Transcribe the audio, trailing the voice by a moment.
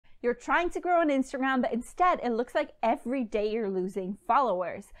You're trying to grow on Instagram, but instead it looks like every day you're losing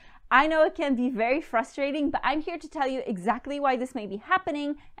followers. I know it can be very frustrating, but I'm here to tell you exactly why this may be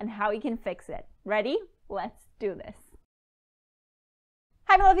happening and how you can fix it. Ready? Let's do this.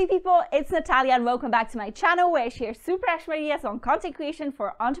 Hi my lovely people, it's Natalia and welcome back to my channel where I share super action ideas on content creation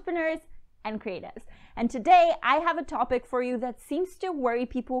for entrepreneurs and creatives. And today I have a topic for you that seems to worry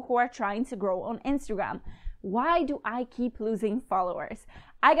people who are trying to grow on Instagram. Why do I keep losing followers?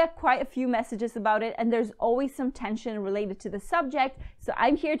 I got quite a few messages about it and there's always some tension related to the subject, so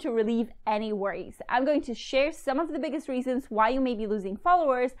I'm here to relieve any worries. I'm going to share some of the biggest reasons why you may be losing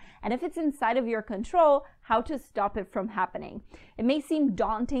followers, and if it's inside of your control, how to stop it from happening. It may seem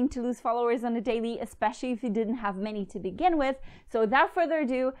daunting to lose followers on a daily, especially if you didn't have many to begin with, so without further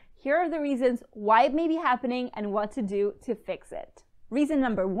ado, here are the reasons why it may be happening and what to do to fix it. Reason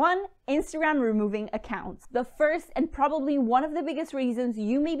number one, Instagram removing accounts. The first and probably one of the biggest reasons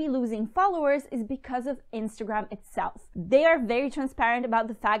you may be losing followers is because of Instagram itself. They are very transparent about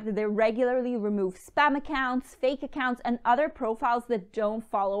the fact that they regularly remove spam accounts, fake accounts, and other profiles that don't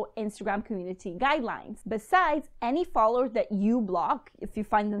follow Instagram community guidelines. Besides, any follower that you block, if you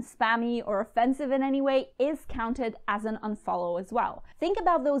find them spammy or offensive in any way, is counted as an unfollow as well. Think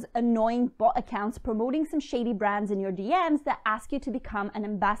about those annoying bot accounts promoting some shady brands in your DMs that ask you to become an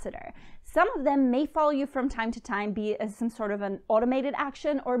ambassador. Some of them may follow you from time to time, be it as some sort of an automated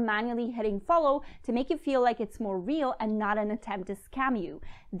action or manually hitting follow to make you feel like it's more real and not an attempt to scam you.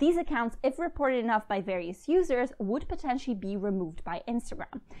 These accounts, if reported enough by various users, would potentially be removed by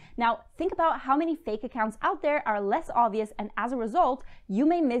Instagram. Now, think about how many fake accounts out there are less obvious, and as a result, you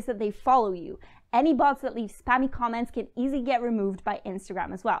may miss that they follow you. Any bots that leave spammy comments can easily get removed by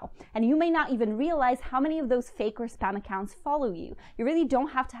Instagram as well. And you may not even realize how many of those fake or spam accounts follow you. You really don't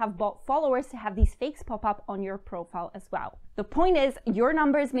have to have bot followers to have these fakes pop up on your profile as well. The point is, your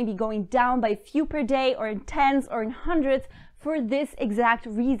numbers may be going down by a few per day or in tens or in hundreds for this exact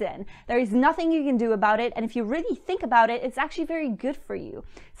reason. There is nothing you can do about it, and if you really think about it, it's actually very good for you.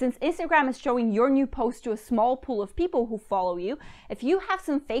 Since Instagram is showing your new post to a small pool of people who follow you, if you have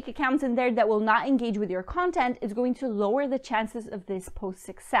some fake accounts in there that will not engage with your content, it's going to lower the chances of this post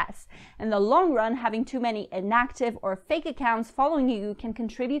success. In the long run, having too many inactive or fake accounts following you can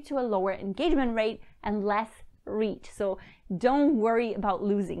contribute to a lower engagement rate and less reach, so don't worry about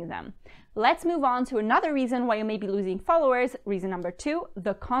losing them. Let's move on to another reason why you may be losing followers. Reason number two,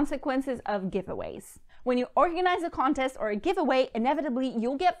 the consequences of giveaways. When you organize a contest or a giveaway, inevitably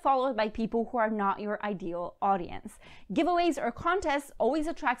you'll get followed by people who are not your ideal audience. Giveaways or contests always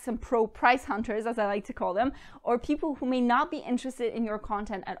attract some pro prize hunters, as I like to call them, or people who may not be interested in your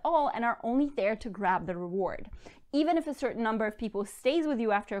content at all and are only there to grab the reward. Even if a certain number of people stays with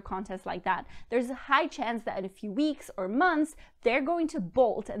you after a contest like that, there's a high chance that in a few weeks or months, they're going to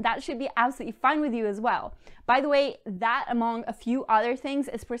bolt, and that should be absolutely fine with you as well. By the way, that among a few other things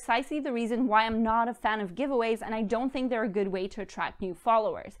is precisely the reason why I'm not a fan of giveaways, and I don't think they're a good way to attract new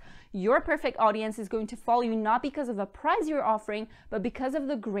followers. Your perfect audience is going to follow you not because of a prize you're offering, but because of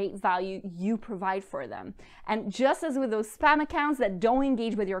the great value you provide for them. And just as with those spam accounts that don't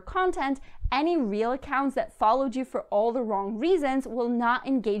engage with your content, any real accounts that followed you for all the wrong reasons will not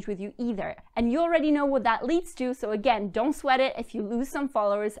engage with you either. And you already know what that leads to, so again, don't sweat it if you lose some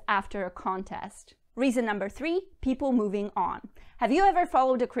followers after a contest. Reason number three, people moving on. Have you ever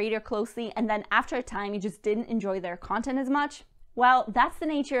followed a creator closely and then after a time you just didn't enjoy their content as much? Well, that's the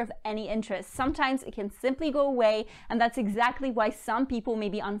nature of any interest. Sometimes it can simply go away, and that's exactly why some people may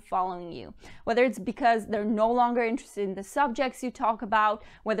be unfollowing you. Whether it's because they're no longer interested in the subjects you talk about,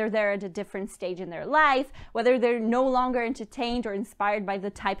 whether they're at a different stage in their life, whether they're no longer entertained or inspired by the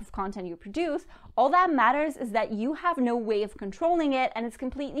type of content you produce, all that matters is that you have no way of controlling it, and it's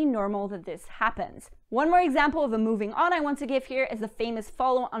completely normal that this happens. One more example of a moving on I want to give here is the famous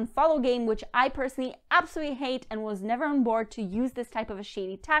follow-unfollow game, which I personally absolutely hate and was never on board to use this type of a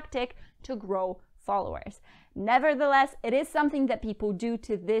shady tactic to grow followers. Nevertheless, it is something that people do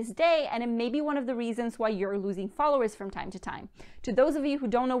to this day, and it may be one of the reasons why you're losing followers from time to time. To those of you who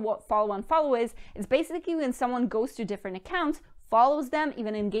don't know what follow-unfollow is, it's basically when someone goes to different accounts, follows them,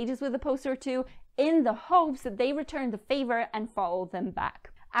 even engages with a post or two, in the hopes that they return the favor and follow them back.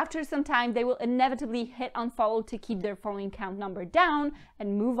 After some time, they will inevitably hit unfollow to keep their following count number down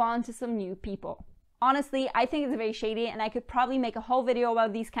and move on to some new people. Honestly, I think it's very shady, and I could probably make a whole video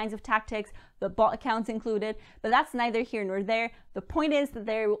about these kinds of tactics, the bot accounts included, but that's neither here nor there. The point is that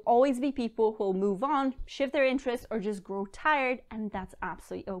there will always be people who will move on, shift their interest, or just grow tired, and that's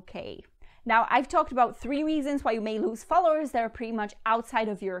absolutely okay. Now, I've talked about 3 reasons why you may lose followers that are pretty much outside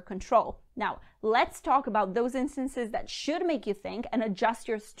of your control. Now, let's talk about those instances that should make you think and adjust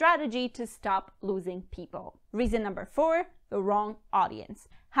your strategy to stop losing people. Reason number 4, the wrong audience.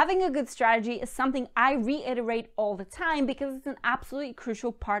 Having a good strategy is something I reiterate all the time because it's an absolutely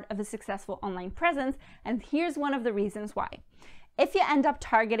crucial part of a successful online presence, and here's one of the reasons why. If you end up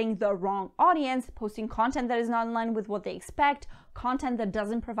targeting the wrong audience, posting content that is not in line with what they expect, content that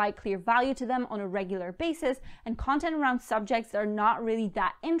doesn't provide clear value to them on a regular basis, and content around subjects that are not really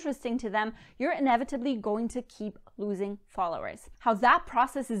that interesting to them, you're inevitably going to keep losing followers. How that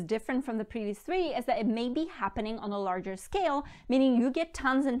process is different from the previous 3 is that it may be happening on a larger scale, meaning you get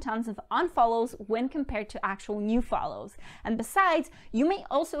tons and tons of unfollows when compared to actual new follows. And besides, you may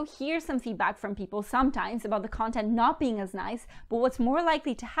also hear some feedback from people sometimes about the content not being as nice, but what's more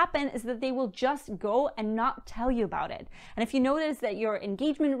likely to happen is that they will just go and not tell you about it. And if you notice that your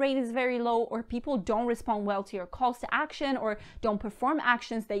engagement rate is very low, or people don't respond well to your calls to action, or don't perform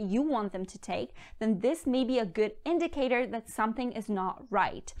actions that you want them to take, then this may be a good indicator that something is not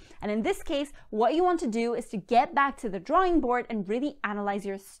right. And in this case, what you want to do is to get back to the drawing board and really analyze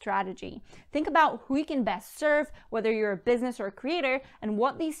your strategy. Think about who you can best serve, whether you're a business or a creator, and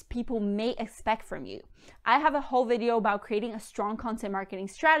what these people may expect from you. I have a whole video about creating a strong content marketing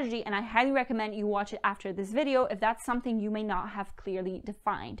strategy, and I highly recommend you watch it after this video if that's something you may not have clearly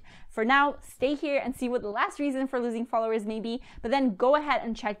defined. For now, stay here and see what the last reason for losing followers may be, but then go ahead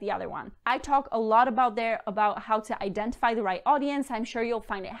and check the other one. I talk a lot about how to identify the right audience. I'm sure you'll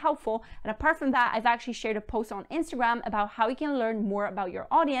find it helpful. And apart from that, I've actually shared a post on Instagram about how you can learn more about your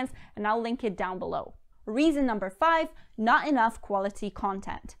audience, and I'll link it down below. Reason number 5, not enough quality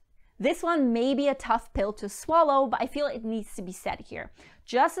content. This one may be a tough pill to swallow, but I feel it needs to be said here.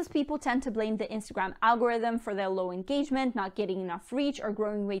 Just as people tend to blame the Instagram algorithm for their low engagement, not getting enough reach, or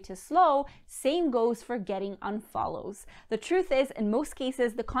growing way too slow, same goes for getting unfollows. The truth is, in most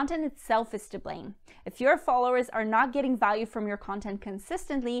cases, the content itself is to blame. If your followers are not getting value from your content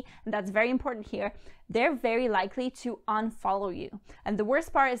consistently, and that's very important here, they're very likely to unfollow you. And the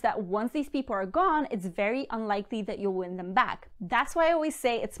worst part is that once these people are gone, it's very unlikely that you'll win them back. That's why I always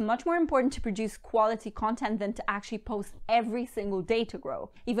say it's much more important to produce quality content than to actually post every single day to grow.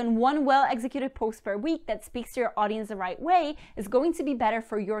 Even one well-executed post per week that speaks to your audience the right way is going to be better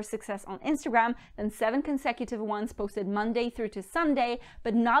for your success on Instagram than 7 consecutive ones posted Monday through to Sunday,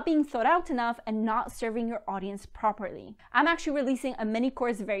 but not being thought out enough and not serving your audience properly. I'm actually releasing a mini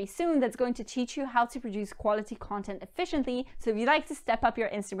course very soon that's going to teach you how to produce quality content efficiently, so if you'd like to step up your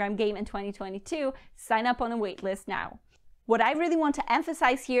Instagram game in 2022, sign up on a waitlist now. What I really want to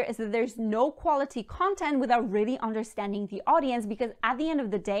emphasize here is that there's no quality content without really understanding the audience, because at the end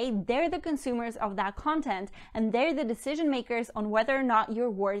of the day, they're the consumers of that content and they're the decision makers on whether or not you're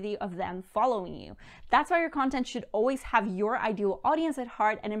worthy of them following you. That's why your content should always have your ideal audience at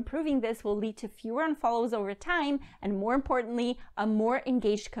heart, and improving this will lead to fewer unfollows over time and, more importantly, a more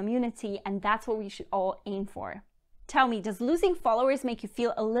engaged community, and that's what we should all aim for. Tell me, does losing followers make you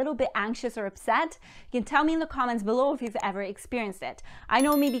feel a little bit anxious or upset? You can tell me in the comments below if you've ever experienced it. I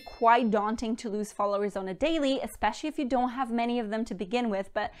know it may be quite daunting to lose followers on a daily, especially if you don't have many of them to begin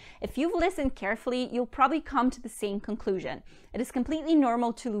with, but if you've listened carefully, you'll probably come to the same conclusion. It is completely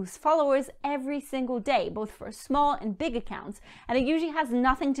normal to lose followers every single day, both for small and big accounts, and it usually has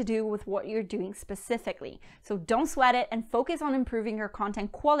nothing to do with what you're doing specifically. So don't sweat it and focus on improving your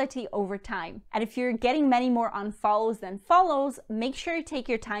content quality over time. And if you're getting many more unfollows than follows, make sure you take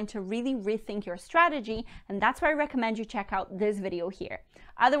your time to really rethink your strategy, and that's why I recommend you check out this video here.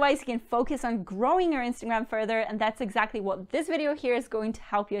 Otherwise, you can focus on growing your Instagram further, and that's exactly what this video here is going to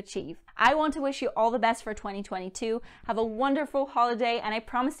help you achieve. I want to wish you all the best for 2022. Have a wonderful holiday, and I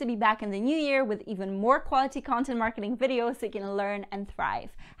promise to be back in the new year with even more quality content marketing videos so you can learn and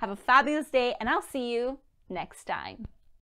thrive. Have a fabulous day, and I'll see you next time.